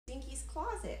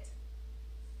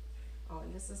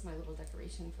this is my little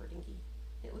decoration for Dinky.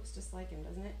 It looks just like him,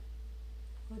 doesn't it?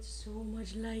 Oh, it's so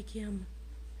much like him.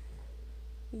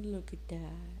 Look at that.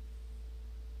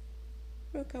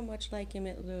 Look how much like him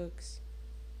it looks.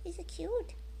 He's so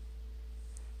cute.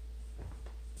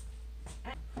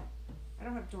 I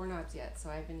don't have doorknobs yet, so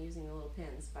I've been using the little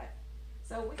pins, but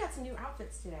so we got some new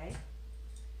outfits today,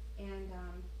 and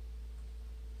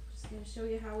just going to show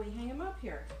you how we hang them up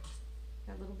here.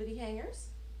 Got little bitty hangers,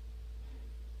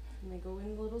 and they go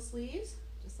in the little sleeves,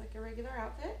 just like a regular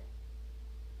outfit,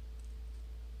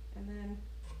 and then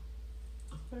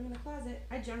put them in the closet.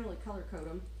 I generally color code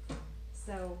them,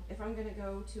 so if I'm going to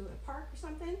go to a park or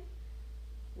something,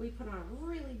 we put on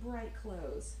really bright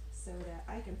clothes so that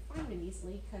I can find him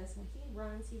easily, because when he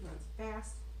runs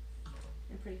fast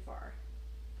and pretty far.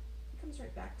 He comes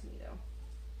right back to me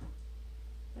though.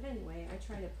 But anyway, I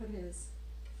try to put his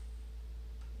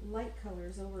light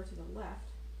colors over to the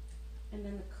left, and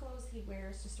then the clothes he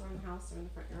wears just around the house or in the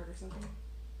front yard or something,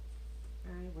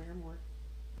 I wear more.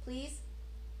 Please?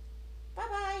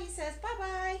 Bye-bye, he says, bye.